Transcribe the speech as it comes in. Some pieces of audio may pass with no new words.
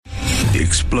The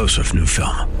explosive new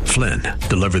film, Flynn,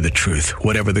 deliver the truth,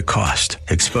 whatever the cost,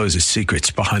 exposes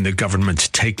secrets behind the government's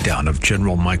takedown of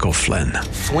General Michael Flynn.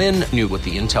 Flynn knew what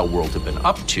the intel world had been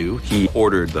up to. He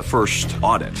ordered the first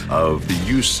audit of the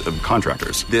use of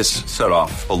contractors. This set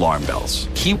off alarm bells.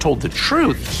 He told the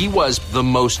truth. He was the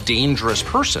most dangerous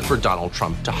person for Donald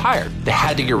Trump to hire. They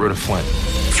had to get rid of Flynn.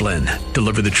 Flynn,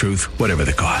 deliver the truth, whatever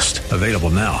the cost. Available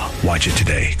now. Watch it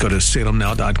today. Go to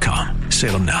salemnow.com.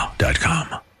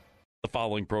 salemnow.com. The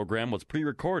following program was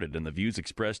pre-recorded, and the views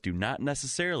expressed do not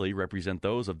necessarily represent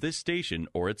those of this station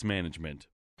or its management.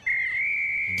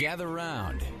 Gather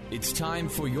round. It's time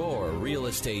for your Real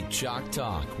Estate Chalk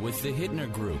Talk with the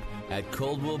Hittner Group at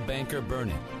Coldwell Banker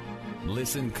Burnett.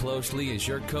 Listen closely as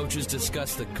your coaches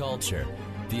discuss the culture,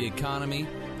 the economy,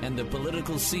 and the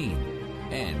political scene,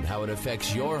 and how it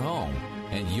affects your home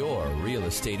and your real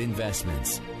estate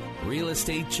investments. Real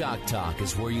Estate Chalk Talk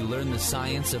is where you learn the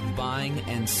science of buying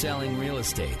and selling real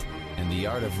estate and the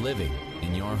art of living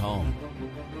in your home.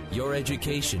 Your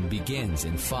education begins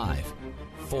in 5,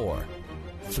 4,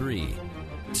 3,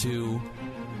 2,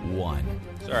 1.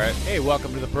 All right. Hey,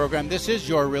 welcome to the program. This is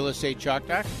your Real Estate Chalk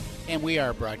Talk, and we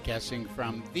are broadcasting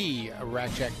from the Rack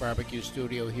Shack Barbecue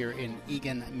Studio here in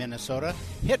Eagan, Minnesota.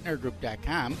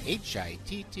 HittnerGroup.com,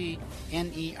 Hittner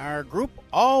Group,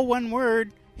 all one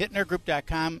word.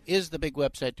 HittnerGroup.com is the big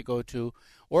website to go to,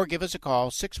 or give us a call,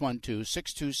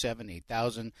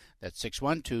 612-627-8000. That's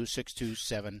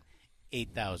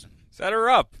 612-627-8000. Set her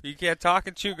up. You can't talk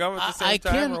and chew gum at the same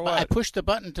time, or what? I pushed the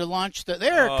button to launch the...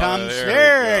 There it comes.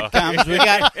 There it comes.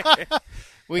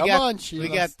 We got on,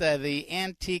 the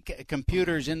antique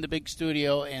computers in the big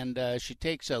studio, and she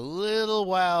takes a little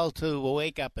while to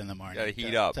wake up in the morning. Got to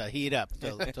heat up.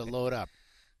 To load up.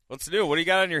 What's new? What do you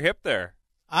got on your hip there?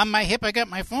 On my hip, I got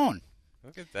my phone.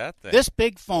 Look at that thing. This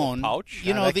big phone. Pouch?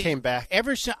 You know, that came back.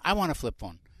 I want a flip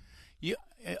phone.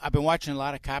 I've been watching a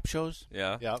lot of cop shows.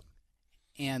 Yeah. Yep.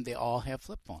 And they all have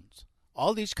flip phones.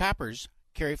 All these coppers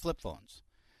carry flip phones.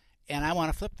 And I want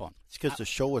a flip phone. It's because the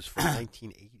show was from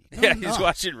 1980. He's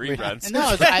watching reruns.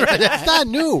 No, it's not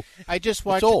new. I just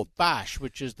watched Bosch,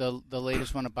 which is the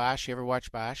latest one of Bosch. You ever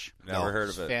watch Bosch? Never heard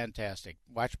of it. Fantastic.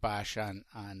 Watch Bosch on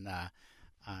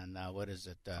what is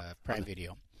it? Prime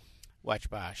Video. Watch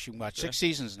Bosch. You can watch 6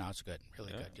 seasons now. It's good.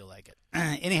 Really good. You'll like it.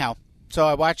 Anyhow, so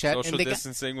I watch that. Social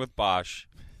distancing with Bosch.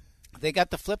 They got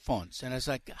the flip phones, and it's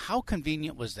like, how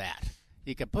convenient was that?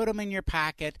 You could put them in your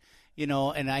pocket, you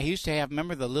know, and I used to have,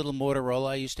 remember the little Motorola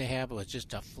I used to have? It was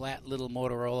just a flat little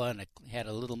Motorola, and it had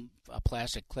a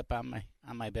plastic clip on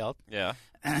my belt. Yeah.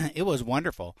 It was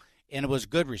wonderful, and it was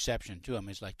good reception, too. I mean,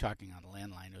 it's like talking on a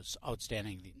landline. It was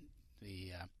outstanding.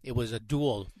 It was a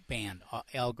dual band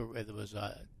algorithm. It was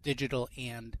digital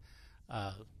and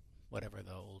whatever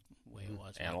the old way it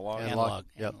was. Analog,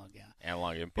 yeah.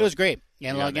 Analog input. It was great.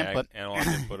 Analog input. Analog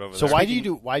input over So there. why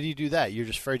do you do that? You're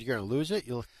just afraid you're going to lose it?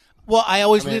 Well, I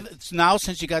always leave it. Now,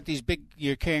 since you got these big,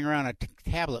 you're carrying around a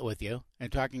tablet with you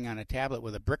and talking on a tablet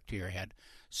with a brick to your head.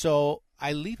 So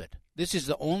I leave it. This is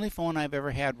the only phone I've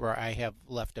ever had where I have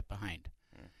left it behind.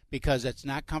 Because it's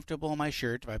not comfortable in my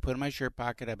shirt. If I put it in my shirt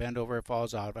pocket, I bend over, it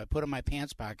falls out. If I put it in my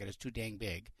pants pocket, it's too dang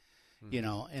big. You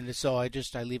know, and so I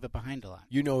leave it behind a lot.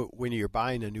 You know, when you're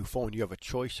buying a new phone, you have a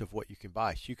choice of what you can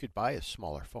buy. So you could buy a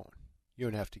smaller phone. You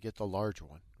don't have to get the large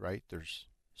one, right? There's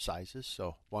sizes,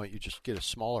 so why don't you just get a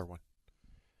smaller one?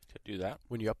 Could do that.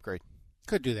 When you upgrade.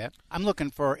 Could do that. I'm looking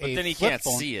for but a then he flip can't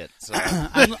phone. see it. So.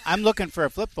 I'm looking for a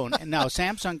flip phone. And now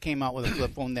Samsung came out with a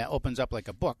flip phone that opens up like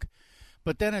a book.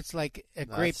 But then it's like a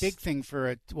great big thing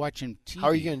for watching TV. How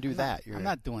are you going to do that? I'm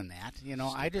not doing that. You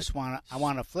know, I just want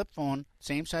a flip phone,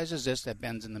 same size as this, that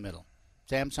bends in the middle.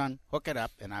 Samsung, hook it up,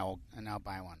 and I'll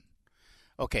buy one.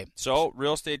 Okay. So,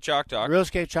 Real Estate Chalk Talk. Real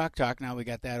Estate Chalk Talk. Now we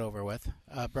got that over with.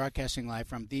 Broadcasting live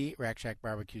from the Rack Shack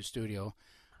Barbecue Studio.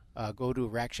 Go to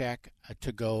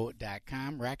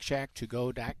rackshacktogo.com,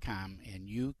 rackshacktogo.com, and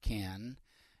you can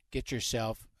get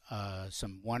yourself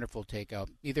some wonderful takeout.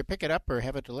 Either pick it up or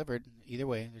have it delivered. Either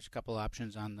way, there's a couple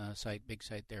options on the site, big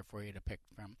site there for you to pick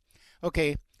from.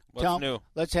 Okay, what's new?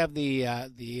 Let's have the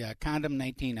Condom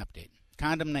 19 update.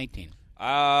 Condom 19.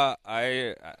 I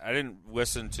didn't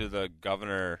listen to the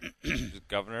governor.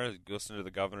 Listen to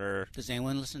the governor. Does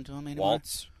anyone listen to him anymore?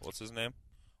 Waltz. What's his name?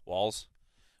 Walls.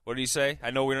 What did he say?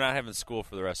 I know we're not having school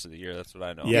for the rest of the year. That's what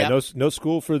I know. Yeah, no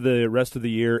school for the rest of the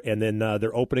year, and then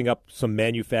they're opening up some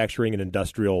manufacturing and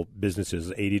industrial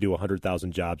businesses, 80 to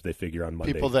 100,000 jobs they figure on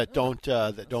Monday. People that don't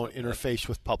interface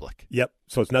with public. Yep.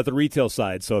 So it's not the retail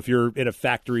side. So if you're in a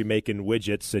factory making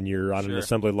widgets and you're on an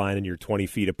assembly line and you're 20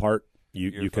 feet apart,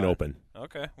 you can open.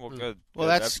 Okay. Well, good. Well,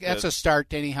 good. that's a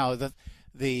start anyhow.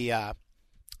 The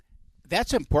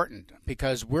that's important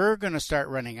because we're going to start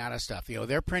running out of stuff.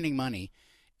 They're printing money,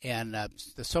 and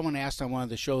someone asked on one of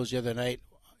the shows the other night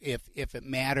if it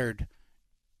mattered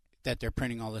that they're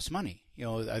printing all this money.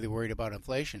 Are they worried about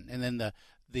inflation? And then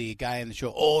the guy in the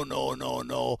show, oh,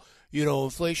 no.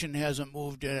 Inflation hasn't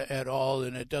moved at all,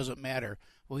 and it doesn't matter.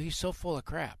 Well, he's so full of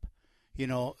crap.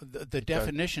 The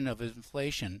definition of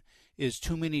inflation is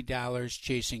too many dollars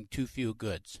chasing too few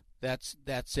goods. That's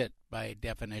it by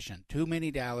definition. Too many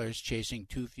dollars chasing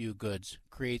too few goods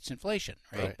creates inflation,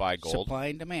 right? Buy gold. Supply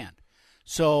and demand.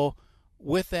 So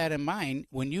with that in mind,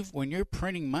 when you're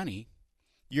printing money,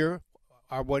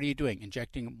 what are you doing?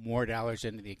 Injecting more dollars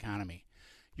into the economy.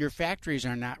 Your factories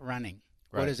are not running.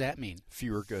 Right. What does that mean?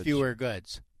 Fewer goods. Fewer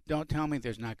goods. Don't tell me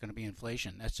there's not going to be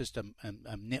inflation. That's just a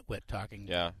nitwit talking.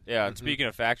 Yeah. And speaking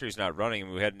of factories not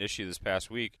running, we had an issue this past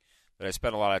week that I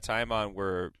spent a lot of time on.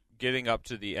 We're getting up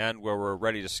to the end where we're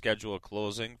ready to schedule a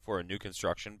closing for a new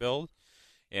construction build,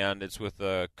 and it's with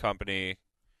a company.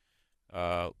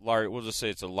 We'll just say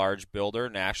it's a large builder,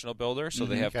 national builder, so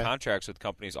they have contracts with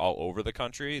companies all over the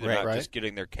country. They're not just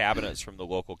getting their cabinets from the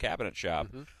local cabinet shop.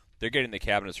 They're getting the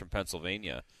cabinets from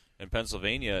Pennsylvania, and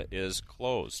Pennsylvania is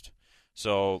closed.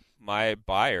 So my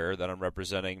buyer that I'm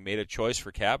representing made a choice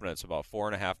for cabinets about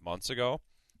 4.5 months ago,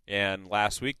 and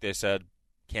last week they said,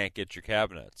 can't get your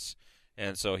cabinets.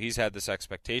 And so he's had this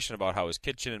expectation about how his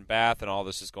kitchen and bath and all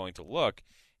this is going to look,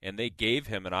 and they gave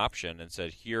him an option and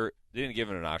said, here, they didn't give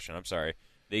him an option, I'm sorry.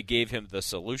 They gave him the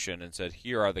solution and said,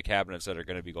 here are the cabinets that are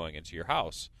going to be going into your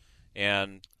house.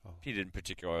 And he didn't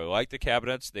particularly like the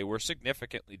cabinets. They were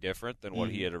significantly different than what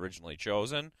he had originally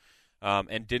chosen,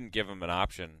 and didn't give him an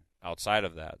option outside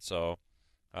of that. So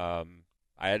I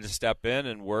had to step in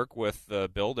and work with the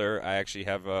builder. I actually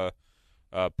have a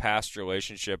past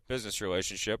business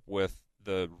relationship with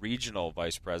the regional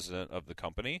vice president of the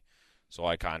company. So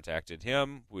I contacted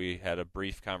him. We had a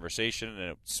brief conversation,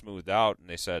 and it smoothed out. And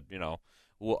they said,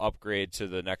 we'll upgrade to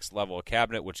the next level of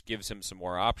cabinet, which gives him some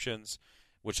more options,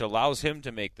 which allows him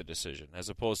to make the decision as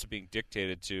opposed to being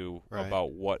dictated to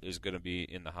about what is going to be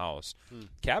in the house.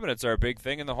 Cabinets are a big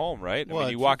thing in the home, right? Well, I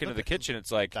mean, you walk into the kitchen,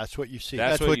 it's like that's what you see.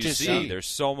 That's what you see. There's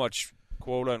so much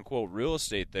quote-unquote real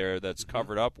estate there that's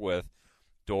covered up with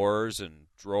doors and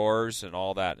drawers and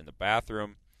all that in the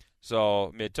bathroom.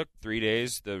 So it took 3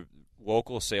 days. The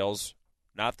local sales,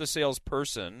 not the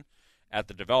salesperson at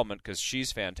the development, because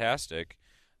she's fantastic,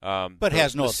 but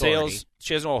has no authority.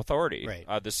 She has no authority.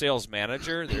 Right. The sales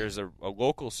manager, there's a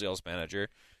local sales manager.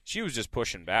 She was just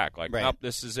pushing back, like, nope,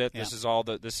 this is it. Yeah. This is all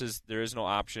that. There is no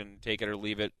option. Take it or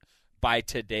leave it. By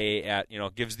today at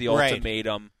gives the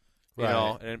ultimatum. You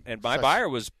know, and my buyer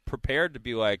was prepared to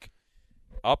be like,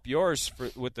 up yours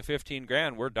with the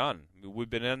 $15,000. We're done. We've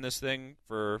been in this thing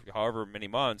for however many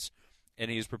months,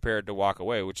 and he's prepared to walk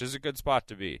away, which is a good spot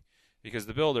to be, because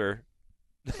the builder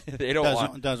they don't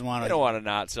want to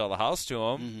not sell the house to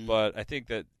him. But I think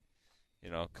that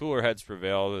cooler heads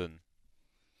prevailed, and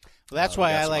that's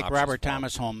why I like Robert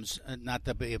Thomas Homes, not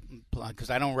to be because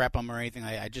I don't rep them or anything.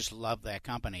 I just love that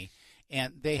company,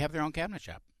 and they have their own cabinet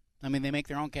shop. I mean, they make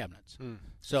their own cabinets.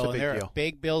 So they're a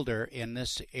big builder in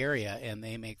this area, and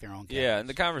they make their own cabinets. Yeah, and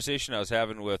the conversation I was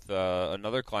having with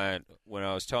another client when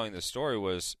I was telling this story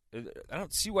was, I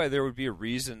don't see why there would be a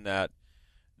reason that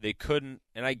they couldn't,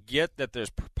 and I get that there's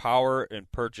power in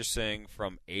purchasing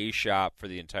from a shop for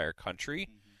the entire country,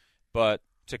 but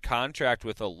to contract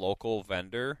with a local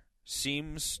vendor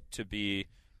seems to be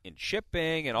in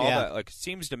shipping and all that, like, it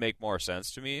seems to make more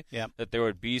sense to me that there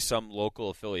would be some local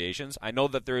affiliations. I know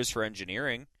that there is for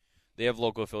engineering. They have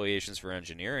local affiliations for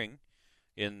engineering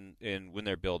in when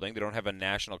they're building. They don't have a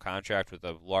national contract with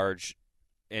a large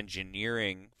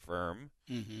engineering firm.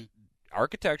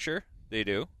 Architecture, they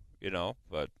do,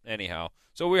 but anyhow.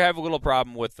 So we have a little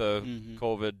problem with the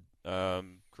COVID,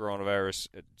 coronavirus,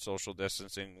 social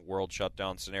distancing, world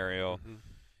shutdown scenario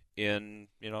in,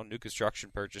 new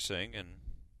construction purchasing, and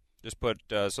just put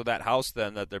so that house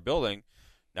then that they're building.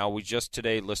 Now we just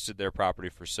today listed their property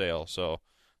for sale, so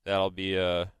that'll be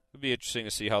it'll be interesting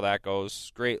to see how that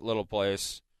goes. Great little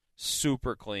place,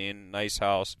 super clean, nice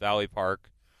house, Valley Park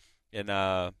in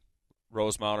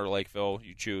Rosemount or Lakeville.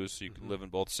 You choose, so you can live in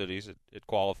both cities. It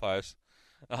qualifies,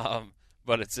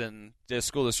 but it's in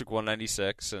School District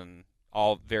 196, and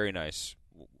all very nice.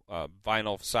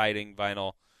 Vinyl siding,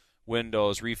 vinyl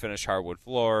windows, refinished hardwood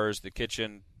floors, the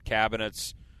kitchen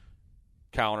cabinets,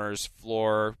 counters,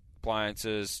 floor,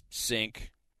 appliances,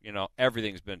 sink,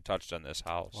 everything's been touched on this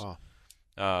house.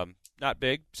 Wow. Not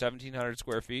big, 1,700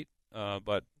 square feet,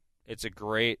 but it's a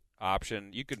great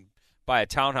option. You can buy a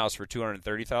townhouse for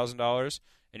 $230,000,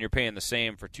 and you're paying the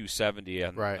same for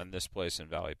 $270 on this place in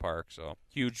Valley Park. So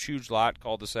huge lot,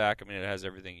 cul-de-sac. I mean, it has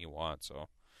everything you want. So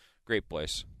great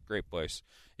place.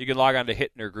 You can log on to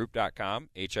hittnergroup.com,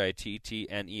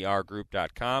 HITTNER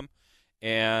group.com,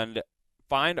 and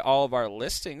find all of our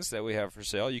listings that we have for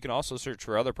sale. You can also search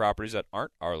for other properties that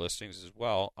aren't our listings as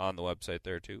well on the website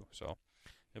there too. So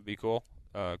it'd be cool.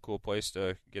 Cool place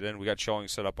to get in. We got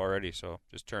showings set up already, so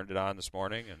just turned it on this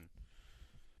morning, and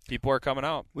people are coming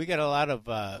out. We got a lot of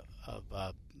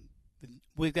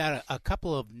we've got a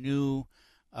couple of new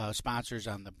sponsors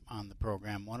on the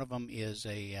program. One of them is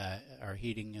our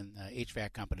heating and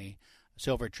HVAC company,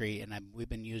 Silver Tree, and we've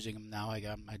been using them now. I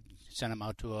sent them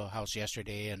out to a house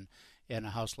yesterday and a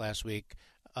house last week.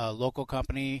 A local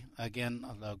company, again,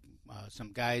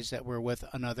 some guys that were with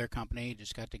another company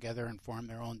just got together and formed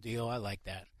their own deal. I like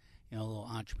that, a little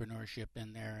entrepreneurship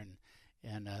in there,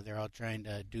 and they're all trying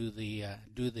to do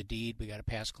the deed. We got a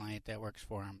past client that works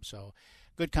for them, so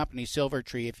good company, Silver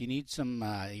Tree. If you need some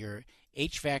your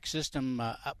HVAC system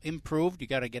improved, you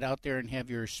got to get out there and have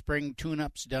your spring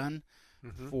tune-ups done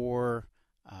for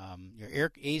your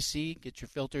air AC. Get your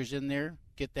filters in there.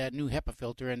 Get that new HEPA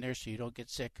filter in there so you don't get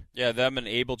sick. Yeah, them and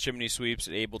Able Chimney Sweeps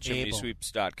at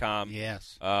ablechimneysweeps.com.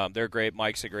 Yes. They're great.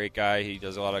 Mike's a great guy. He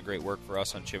does a lot of great work for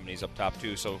us on chimneys up top,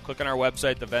 too. So click on our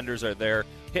website. The vendors are there,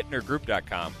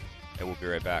 hittnergroup.com, and we'll be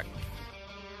right back.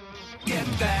 Get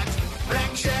that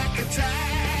Rack Shack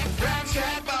attack, Rack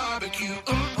Shack barbecue.